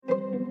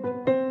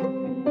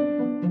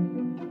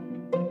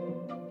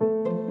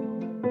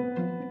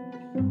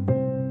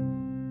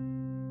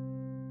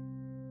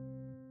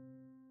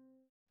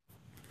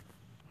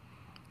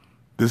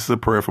This is a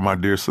prayer for my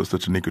dear sister,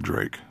 Tanika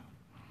Drake.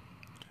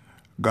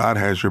 God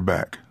has your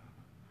back.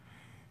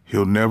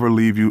 He'll never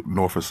leave you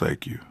nor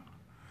forsake you.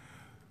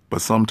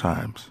 But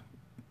sometimes,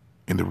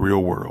 in the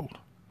real world,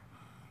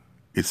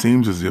 it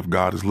seems as if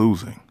God is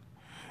losing.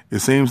 It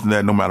seems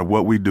that no matter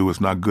what we do,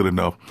 it's not good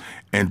enough.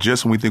 And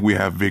just when we think we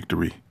have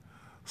victory,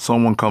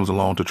 someone comes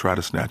along to try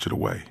to snatch it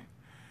away.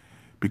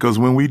 Because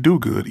when we do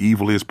good,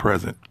 evil is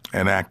present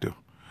and active,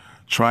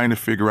 trying to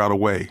figure out a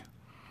way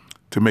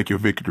to make your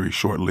victory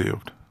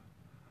short-lived.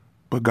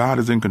 But God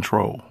is in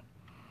control.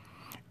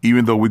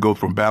 Even though we go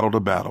from battle to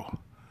battle,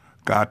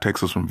 God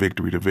takes us from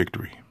victory to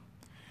victory.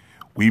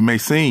 We may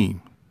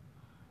seem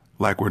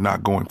like we're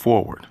not going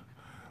forward,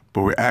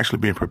 but we're actually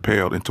being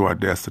propelled into our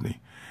destiny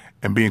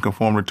and being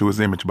conformed to His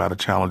image by the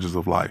challenges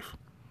of life.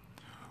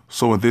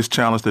 So in this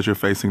challenge that you're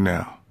facing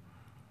now,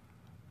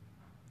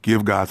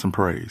 give God some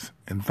praise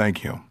and thank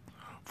Him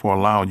for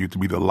allowing you to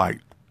be the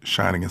light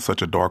shining in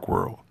such a dark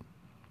world.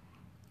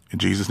 In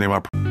Jesus' name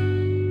I pray.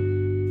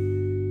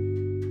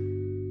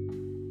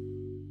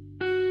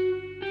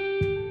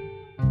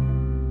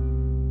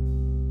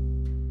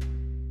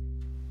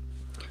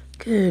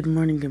 Good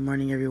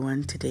morning,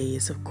 everyone. Today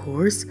is, of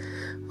course,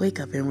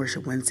 Wake Up and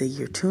Worship Wednesday.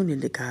 You're tuned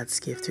into God's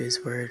gift through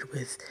His Word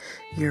with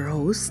your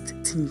host,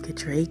 Tanika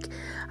Drake.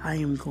 I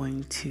am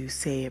going to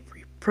say a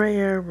brief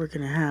prayer. We're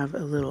going to have a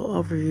little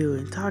overview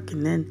and talk,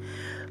 and then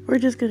we're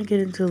just going to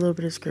get into a little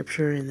bit of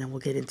scripture, and then we'll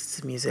get into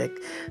some music.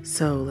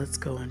 So let's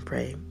go and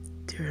pray.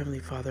 Dear Heavenly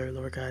Father,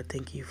 Lord God,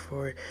 thank you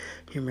for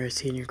your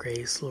mercy and your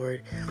grace,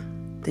 Lord.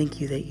 Thank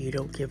you that you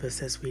don't give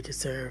us as we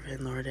deserve.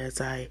 And Lord,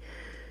 as I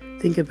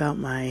think about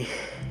my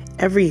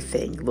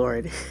everything,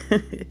 Lord,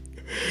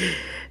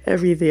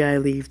 everything I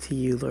leave to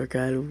you, Lord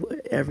God,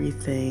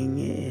 everything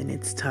in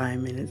its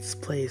time, in its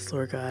place,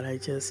 Lord God, I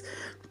just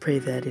pray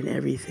that in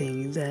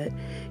everything that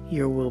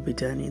your will be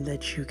done and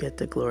that you get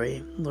the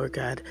glory. Lord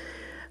God,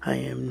 I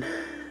am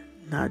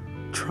not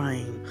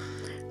trying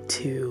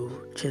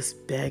to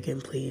just beg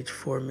and plead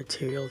for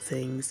material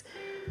things.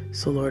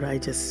 So Lord, I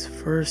just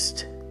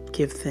first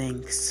give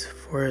thanks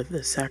for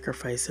the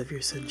sacrifice of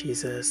your Son,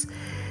 Jesus.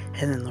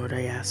 And then, Lord,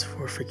 I ask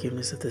for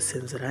forgiveness of the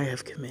sins that I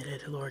have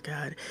committed, Lord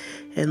God.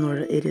 And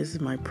Lord, it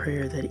is my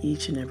prayer that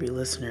each and every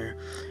listener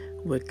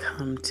would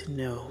come to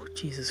know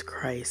Jesus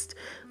Christ.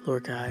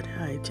 Lord God,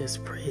 I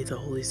just pray the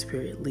Holy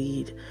Spirit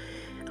lead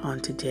on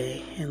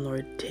today. And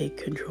Lord, take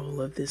control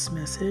of this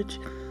message.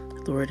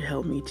 Lord,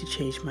 help me to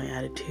change my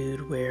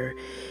attitude where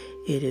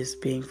it is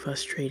being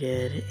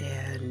frustrated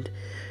and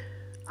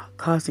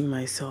causing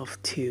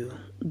myself to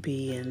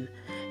be in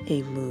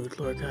a mood.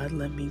 Lord God,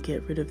 let me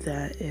get rid of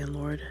that, and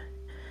Lord,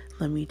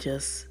 let me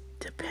just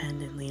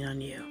depend and lean on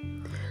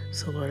you.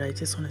 So Lord, I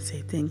just want to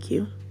say thank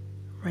you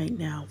right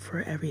now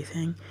for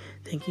everything.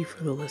 Thank you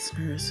for the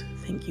listeners.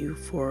 Thank you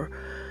for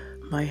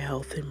my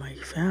health and my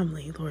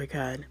family, Lord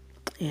God.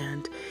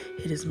 And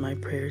it is my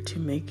prayer to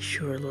make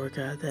sure, Lord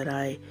God, that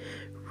I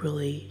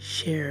really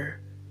share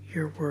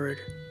your word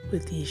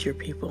with these, your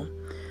people.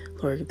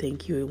 Lord,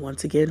 thank you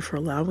once again for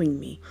allowing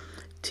me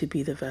to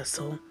be the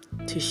vessel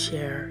to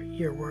share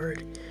your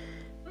word.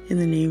 In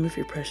the name of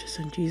your precious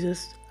Son,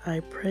 Jesus, I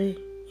pray.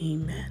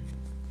 Amen.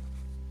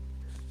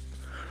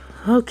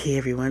 Okay,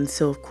 everyone.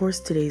 So, of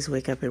course, today's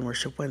Wake Up and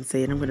Worship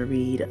Wednesday, and I'm going to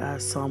read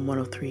Psalm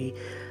 103,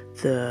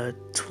 the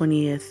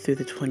 20th through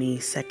the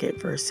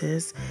 22nd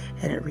verses,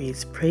 and it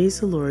reads, "Praise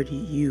the Lord,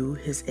 you,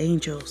 his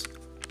angels,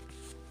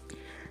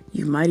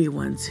 you mighty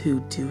ones who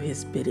do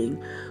his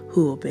bidding,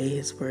 who obey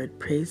his word.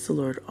 Praise the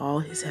Lord, all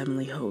his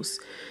heavenly hosts,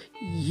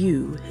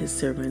 you, his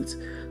servants,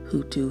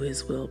 who do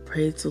his will.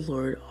 Praise the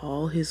Lord,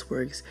 all his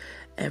works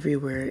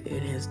everywhere in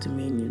his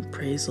dominion.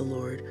 Praise the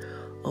Lord,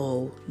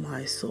 oh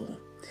my soul."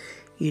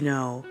 You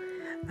know,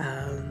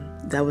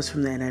 that was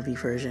from the NIV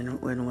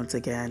version. When once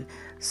again,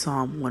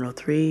 Psalm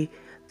 103,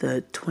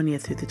 the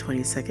 20th through the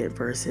 22nd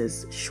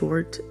verses,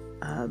 short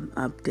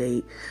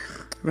update.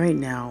 Right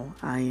now,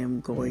 I am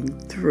going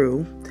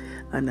through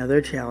another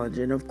challenge,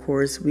 and of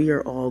course, we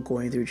are all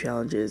going through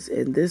challenges,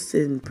 and this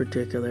in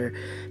particular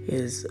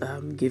is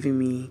giving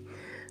me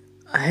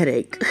a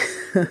headache.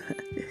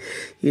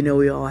 You know,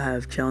 we all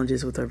have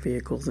challenges with our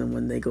vehicles, and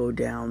when they go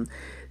down,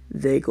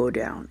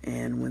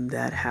 and when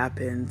that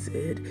happens,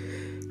 it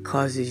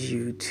causes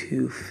you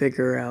to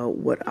figure out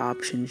what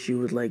options you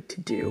would like to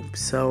do.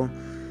 So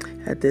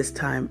at this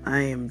time,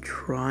 I am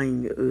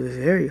trying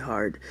very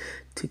hard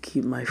to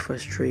keep my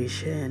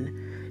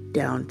frustration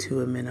down to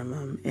a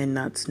minimum and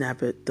not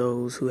snap at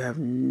those who have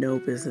no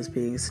business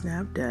being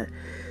snapped at,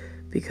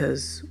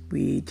 because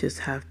we just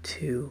have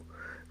to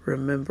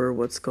remember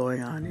what's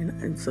going on.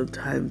 And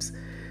sometimes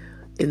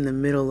in the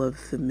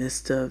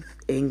midst of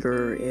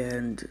anger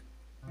and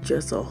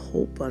just a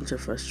whole bunch of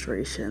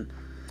frustration,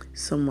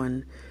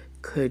 someone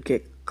could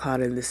get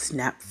caught in the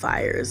snap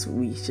fires,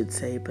 we should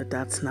say, but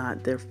that's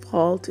not their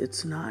fault.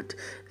 It's not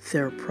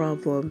their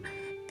problem.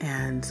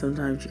 And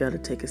sometimes you got to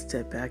take a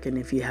step back. And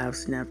if you have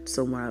snapped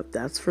someone up,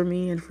 that's for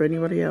me and for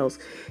anybody else.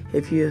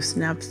 If you have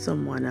snapped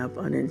someone up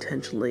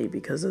unintentionally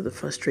because of the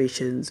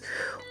frustrations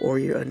or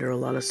you're under a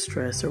lot of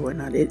stress or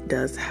whatnot, it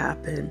does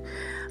happen.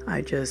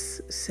 I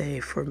just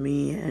say for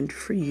me and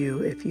for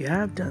you, if you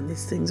have done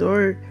these things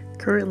or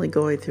currently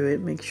going through it,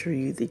 make sure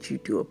that you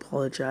do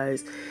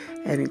apologize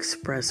and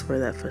express where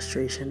that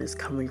frustration is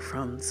coming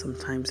from.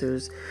 Sometimes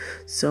there's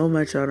so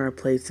much on our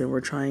plates and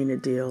we're trying to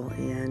deal,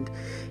 and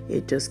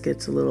it just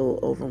gets a little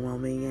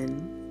overwhelming,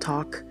 and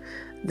talk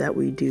that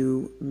we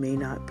do may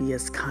not be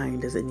as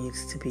kind as it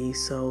needs to be.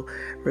 So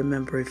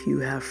remember, if you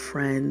have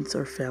friends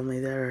or family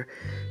that are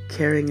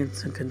caring and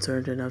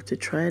concerned enough to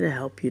try to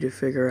help you to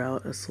figure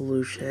out a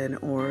solution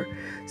or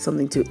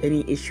something to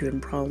any issue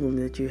and problem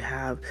that you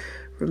have,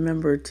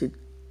 remember to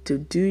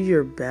do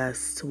your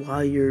best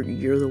while you're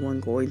the one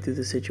going through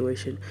the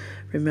situation.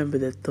 Remember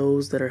that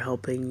those that are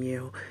helping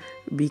you,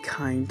 be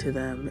kind to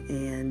them,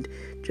 and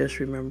just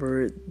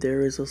remember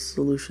there is a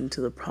solution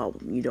to the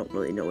problem. You don't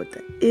really know what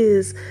that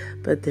is,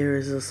 but there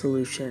is a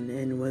solution,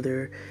 and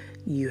whether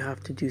you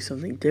have to do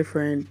something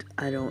different,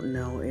 I don't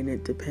know, and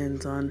it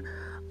depends on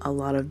a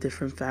lot of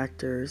different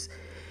factors.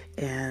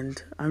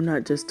 And I'm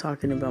not just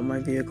talking about my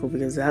vehicle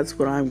because that's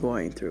what I'm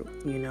going through,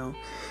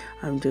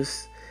 I'm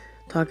just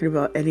talking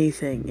about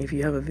anything. If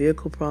you have a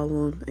vehicle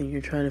problem and you're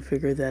trying to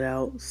figure that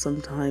out,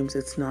 sometimes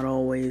it's not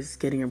always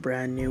getting a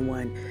brand new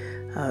one.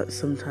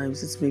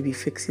 Sometimes it's maybe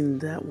fixing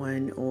that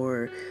one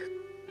or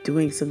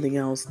doing something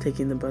else,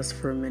 taking the bus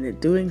for a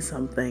minute, doing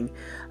something.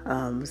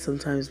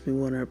 Sometimes we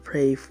want to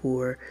pray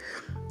for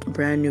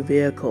brand new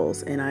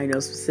vehicles. And I know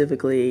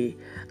specifically,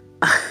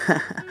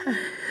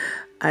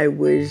 I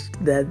wish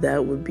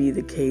that would be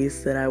the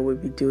case, that I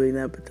would be doing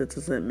that, but that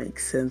doesn't make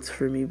sense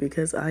for me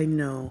because I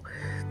know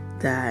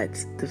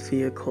that the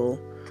vehicle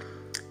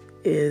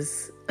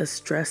is a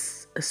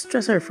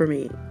stressor for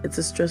me. It's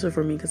a stressor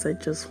for me because I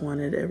just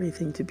wanted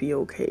everything to be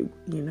okay.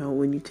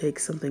 When you take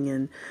something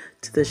in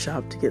to the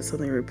shop to get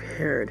something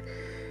repaired,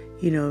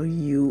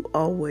 you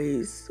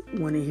always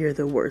want to hear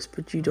the worst,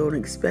 but you don't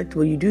expect,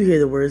 you do hear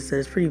the worst, that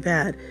it's pretty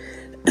bad.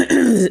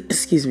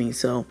 Excuse me.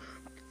 So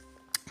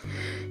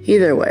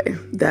either way,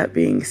 that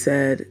being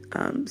said,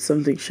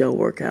 something shall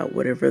work out,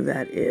 whatever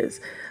that is.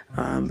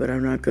 But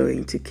I'm not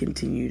going to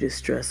continue to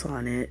stress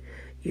on it.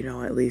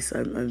 At least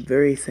I'm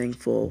very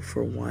thankful,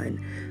 for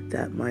one,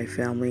 that my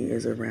family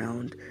is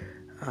around.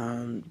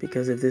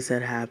 Because if this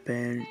had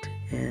happened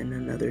in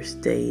another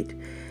state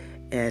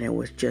and it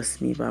was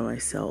just me by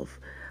myself,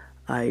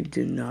 I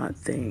do not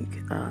think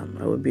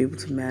I would be able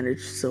to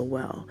manage so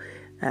well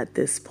at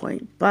this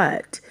point.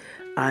 But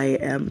I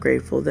am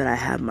grateful that I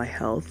have my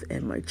health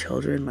and my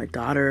children. My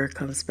daughter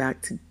comes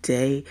back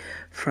today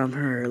from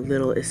her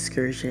little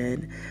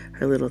excursion,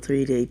 her little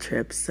 3-day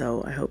trip.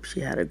 So I hope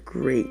she had a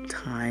great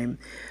time.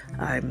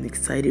 I'm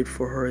excited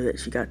for her that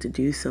she got to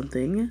do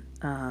something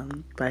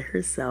by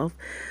herself.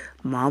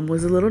 Mom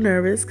was a little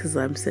nervous because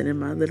I'm sending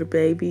my little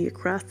baby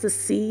across the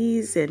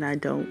seas, and I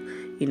don't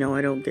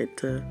get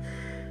to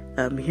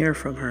hear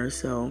from her.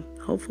 So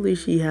hopefully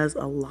she has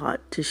a lot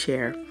to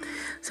share.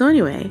 So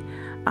anyway,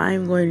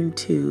 I'm going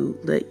to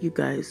let you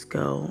guys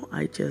go.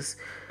 I just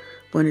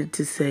wanted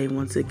to say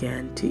once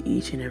again to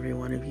each and every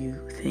one of you,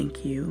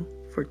 thank you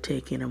for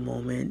taking a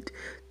moment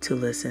to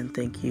listen.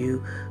 Thank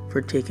you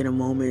for taking a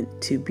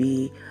moment to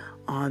be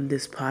on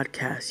this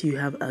podcast. You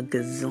have a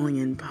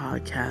gazillion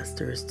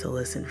podcasters to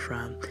listen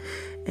from.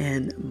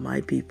 And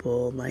my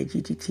people, my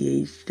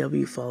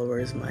GTTHW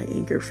followers, my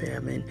Anchor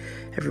fam, and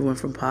everyone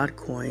from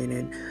Podcoin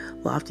and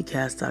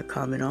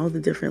Loftycast.com and all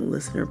the different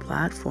listener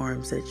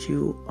platforms that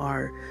you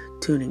are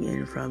tuning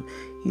in from,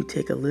 you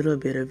take a little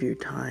bit of your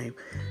time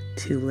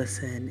to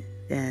listen,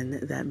 and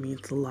that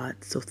means a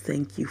lot. So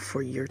thank you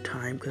for your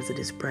time because it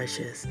is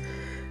precious.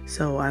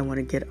 So I want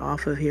to get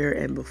off of here,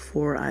 and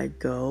before I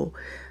go,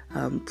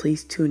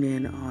 please tune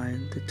in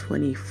on the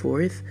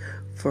 24th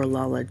for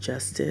Lala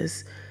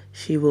Justice.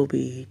 She will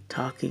be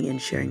talking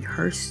and sharing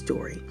her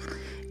story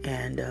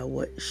and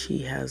what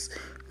she has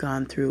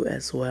gone through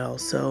as well.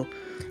 So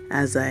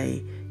as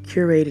I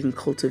curate and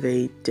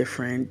cultivate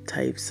different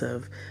types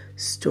of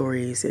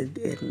stories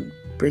and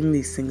bring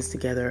these things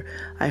together,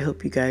 I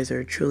hope you guys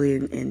are truly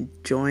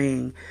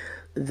enjoying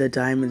the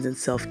Diamonds and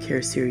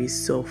Self-Care series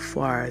so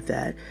far,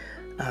 that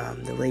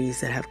the ladies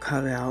that have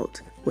come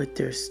out with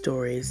their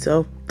stories.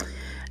 So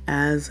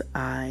as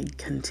I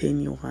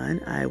continue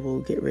on, I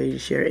will get ready to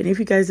share. And if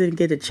you guys didn't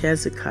get a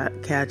chance to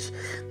catch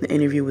the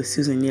interview with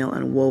Susan Neal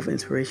on Wove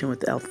Inspiration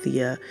with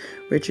Althea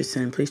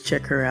Richardson, please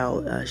check her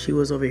out. She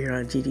was over here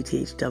on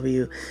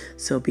GDTHW,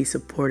 so be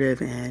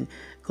supportive and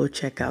go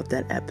check out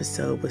that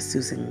episode with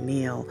Susan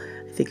Neal.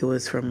 I think it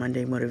was from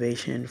Monday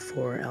Motivation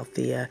for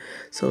Althea.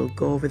 So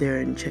go over there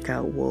and check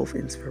out Wove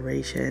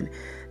Inspiration.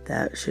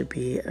 That should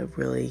be a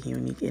really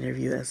unique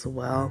interview as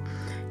well.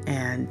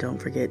 And don't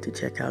forget to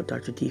check out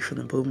Dr. D from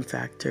the Boom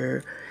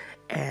Factor,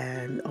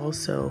 and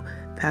also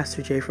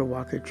Pastor J for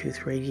Walker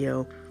Truth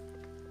Radio.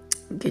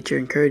 Get your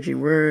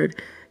encouraging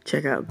word,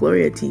 Check out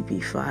Gloria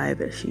TP5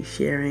 as she's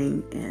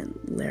sharing, and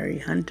Larry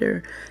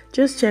Hunter.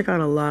 Just check out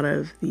a lot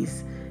of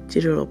these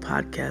digital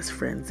podcast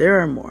friends. There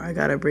are more. I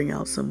got to bring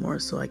out some more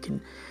so I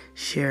can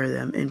share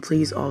them. And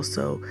please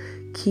also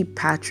keep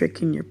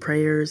Patrick in your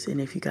prayers.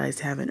 And if you guys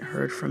haven't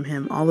heard from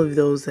him, all of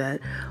those that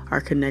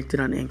are connected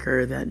on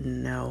Anchor that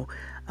know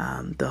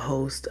the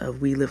host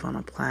of We Live on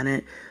a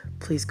Planet,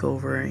 please go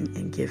over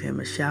and give him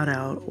a shout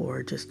out,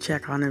 or just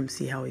check on him,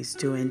 see how he's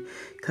doing,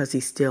 because he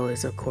still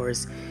is, of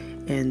course,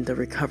 in the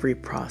recovery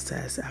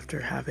process after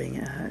having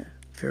a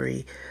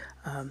very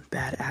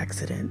bad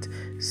accident.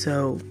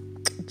 So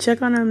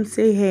check on him,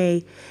 say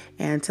hey,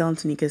 and tell him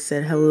Tanika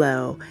said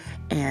hello.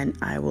 And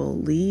I will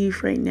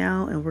leave right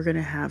now, and we're going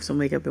to have some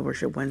Wake Up and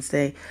Worship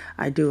Wednesday.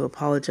 I do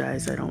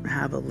apologize. I don't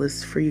have a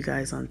list for you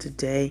guys on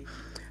today.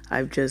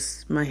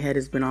 My head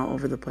has been all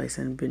over the place,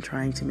 and been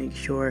trying to make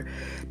sure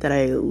that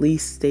I at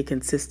least stay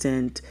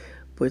consistent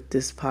with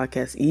this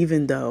podcast,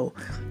 even though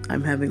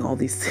I'm having all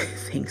these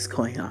things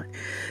going on.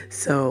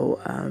 So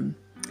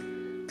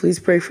please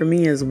pray for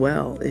me as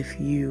well. If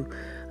you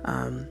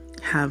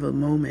have a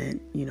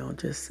moment,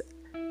 just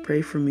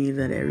pray for me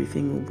that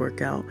everything will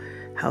work out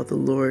how the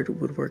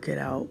Lord would work it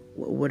out,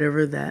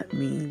 whatever that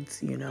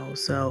means,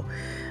 So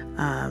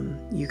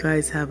you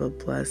guys have a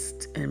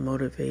blessed and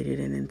motivated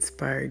and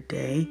inspired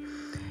day.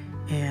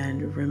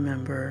 And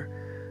remember,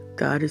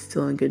 God is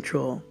still in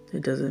control.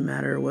 It doesn't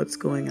matter what's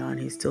going on.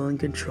 He's still in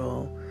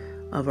control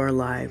of our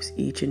lives,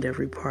 each and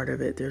every part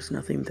of it. There's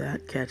nothing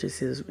that catches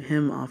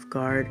him off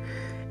guard,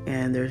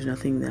 and there's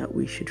nothing that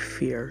we should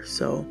fear.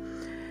 So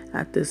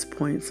at this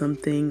point, some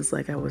things,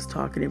 like I was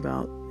talking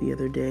about the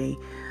other day,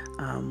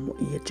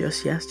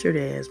 just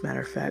yesterday, as a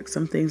matter of fact,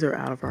 some things are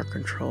out of our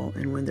control.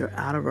 And when they're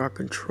out of our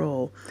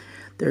control,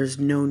 there's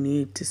no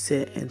need to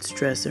sit and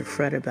stress and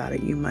fret about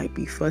it. You might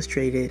be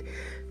frustrated,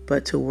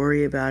 but to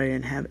worry about it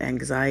and have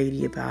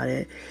anxiety about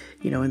it,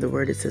 in the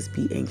word it says,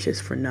 be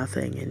anxious for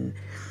nothing. And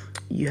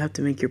you have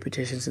to make your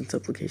petitions and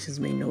supplications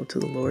made known to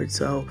the Lord.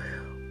 So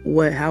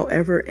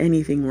however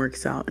anything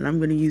works out, and I'm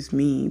going to use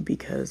me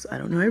because I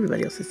don't know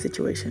everybody else's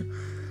situation.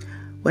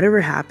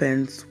 Whatever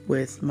happens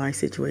with my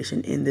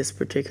situation in this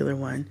particular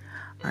one,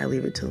 I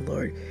leave it to the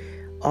Lord.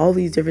 All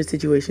these different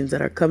situations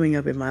that are coming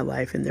up in my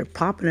life, and they're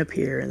popping up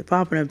here and they're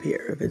popping up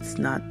here. If it's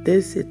not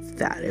this, it's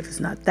that. If it's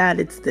not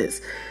that, it's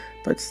this.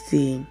 But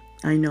see,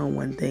 I know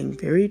one thing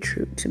very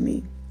true to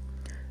me.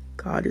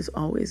 God is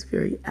always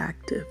very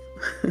active.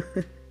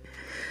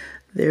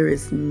 There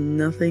is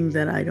nothing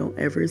that I don't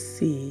ever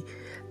see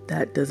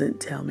that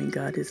doesn't tell me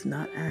God is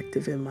not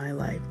active in my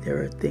life.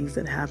 There are things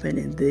that happen,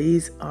 and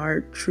these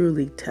are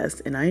truly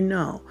tests. And I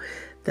know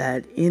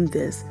that in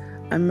this,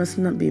 I must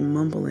not be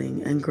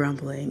mumbling and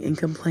grumbling and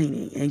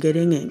complaining and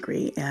getting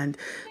angry and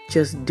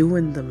just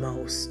doing the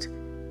most.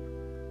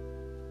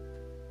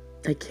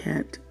 I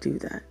can't do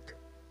that.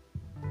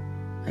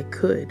 I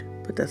could,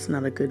 but that's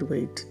not a good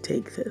way to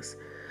take this.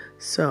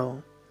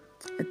 So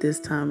at this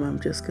time,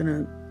 I'm just going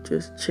to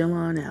chill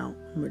on out.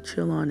 I'm going to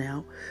chill on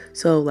out.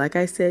 So like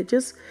I said,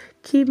 just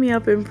keep me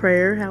up in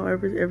prayer.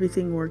 However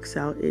everything works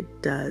out,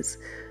 it does.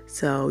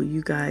 So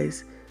you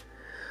guys,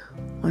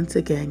 once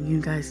again,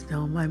 you guys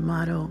know my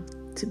motto: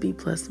 to be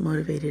blessed,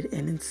 motivated,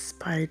 and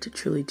inspired to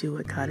truly do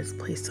what God has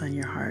placed on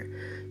your heart.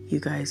 You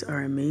guys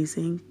are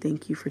amazing.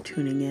 Thank you for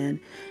tuning in.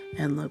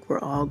 And look, we're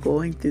all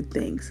going through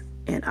things.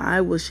 And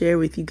I will share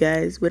with you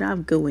guys what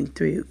I'm going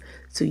through,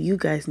 so you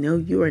guys know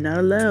you are not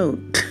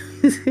alone.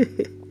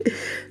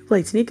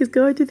 Like, Tanika's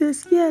going through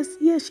this? Yes,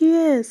 she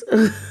is.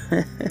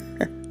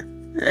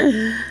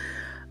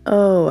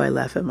 Oh, I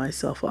laugh at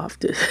myself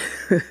often.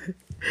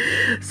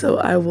 So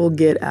I will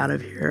get out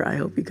of here. I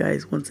hope you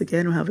guys, once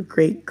again, will have a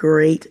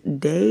great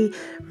day.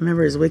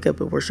 Remember, it's Wake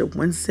Up and Worship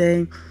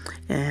Wednesday.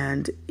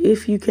 And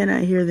if you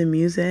cannot hear the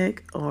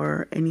music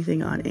or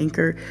anything on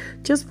Anchor,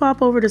 just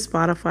pop over to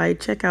Spotify.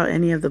 Check out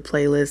any of the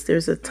playlists.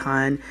 There's a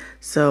ton.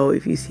 So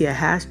if you see a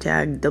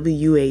hashtag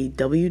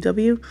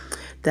WAWW,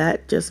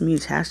 that just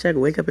means hashtag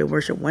Wake Up and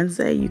Worship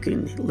Wednesday. You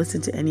can listen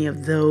to any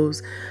of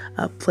those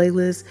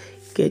playlists.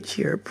 Get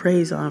your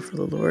praise on for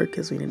the Lord,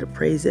 because we need to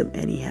praise Him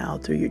anyhow.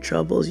 Through your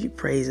troubles, you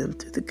praise Him.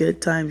 Through the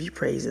good times, you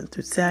praise Him.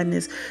 Through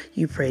sadness,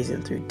 you praise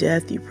Him. Through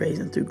death, you praise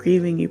Him. Through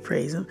grieving, you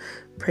praise Him.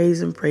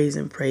 Praise Him, praise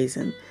Him, praise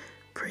Him.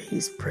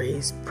 Praise,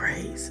 praise,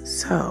 praise.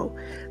 So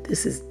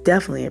this is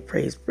definitely a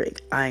praise break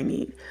I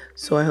need.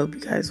 So I hope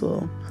you guys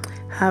will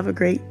have a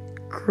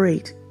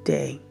great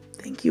day.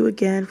 Thank you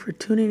again for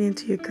tuning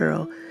into your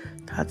girl,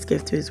 God's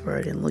Gift to His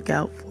Word, and look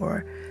out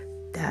for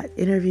that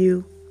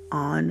interview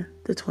on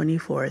the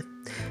 24th.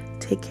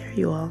 Take care,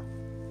 you all.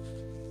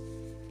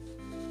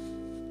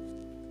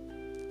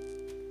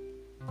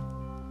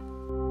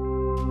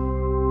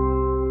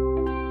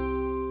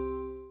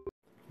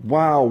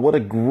 Wow, what a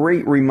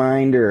great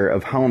reminder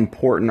of how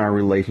important our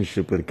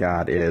relationship with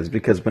God is.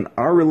 Because when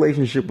our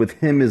relationship with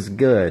Him is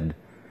good,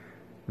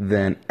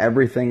 then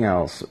everything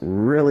else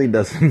really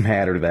doesn't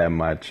matter that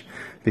much.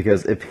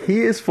 Because if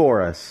He is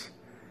for us,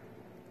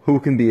 who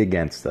can be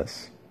against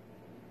us?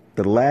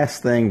 The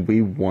last thing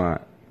we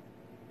want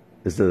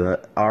is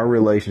that our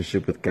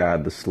relationship with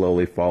God to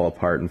slowly fall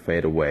apart and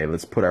fade away.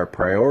 Let's put our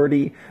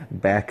priority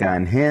back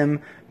on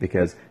Him,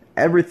 because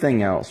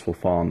everything else will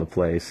fall into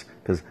place,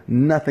 because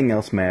nothing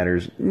else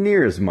matters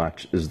near as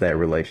much as that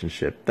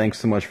relationship. Thanks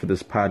so much for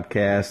this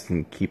podcast,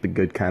 and keep the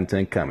good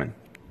content coming.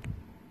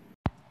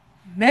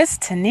 Miss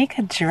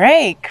Tanika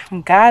Drake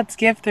from God's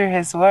Gift Through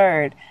His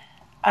Word.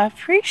 I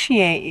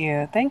appreciate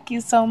you. Thank you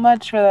so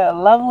much for that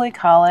lovely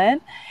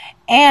call-in.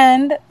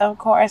 And, of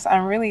course,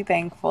 I'm really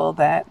thankful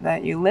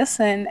that you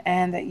listen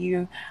and that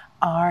you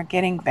are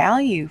getting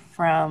value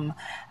from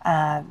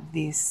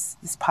this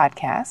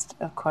podcast.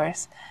 Of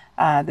course,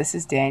 this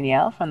is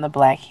Danielle from the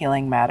Black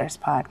Healing Matters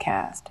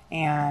podcast.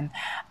 And,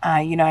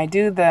 I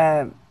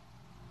do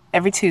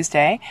every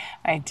Tuesday,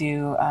 I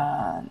do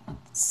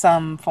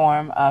some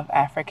form of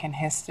African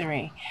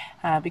history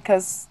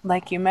because,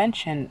 like you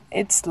mentioned,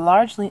 it's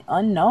largely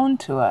unknown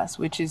to us,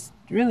 which is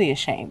really a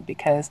shame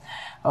because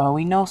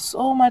we know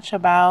so much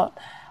about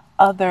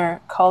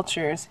other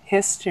cultures'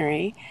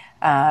 history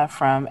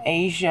from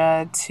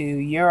Asia to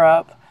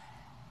Europe.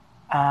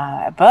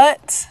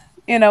 But,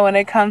 when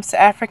it comes to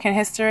African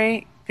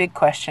history, big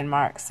question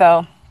mark.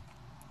 So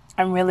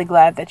I'm really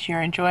glad that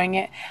you're enjoying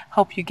it.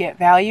 Hope you get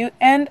value,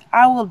 and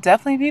I will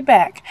definitely be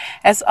back.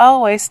 As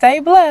always, stay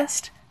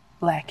blessed.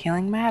 Black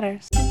Healing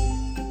Matters.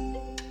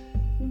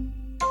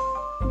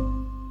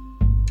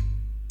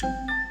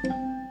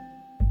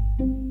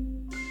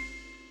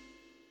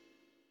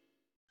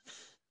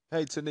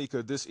 Hey,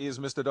 Tanika, this is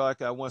Mr. Dark.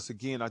 Once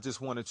again, I just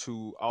wanted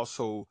to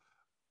also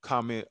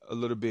comment a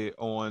little bit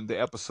on the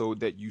episode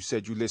that you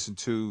said you listened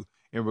to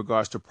in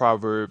regards to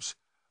Proverbs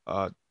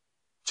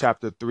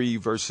chapter 3,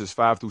 verses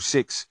 5 through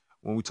 6,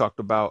 when we talked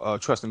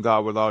about trusting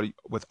God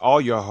with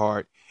all your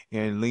heart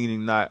and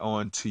leaning not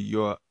on to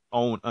your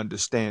own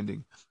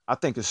understanding. I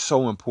think it's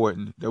so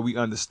important that we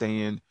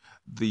understand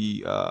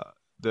the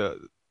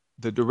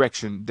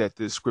direction that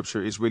the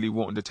scripture is really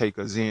wanting to take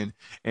us in,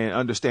 and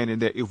understanding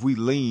that if we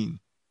lean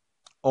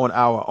on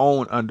our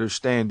own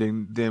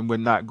understanding, then we're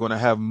not going to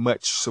have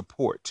much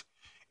support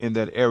in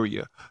that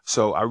area.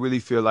 So I really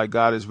feel like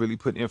God is really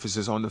putting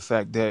emphasis on the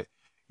fact that,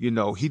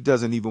 He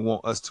doesn't even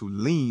want us to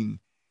lean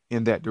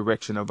in that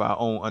direction of our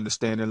own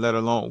understanding, let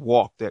alone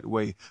walk that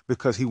way,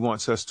 because He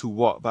wants us to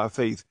walk by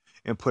faith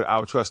and put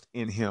our trust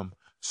in Him.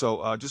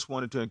 So I just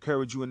wanted to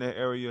encourage you in that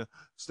area.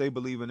 Stay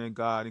believing in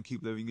God and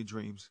keep living your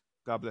dreams.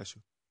 God bless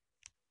you.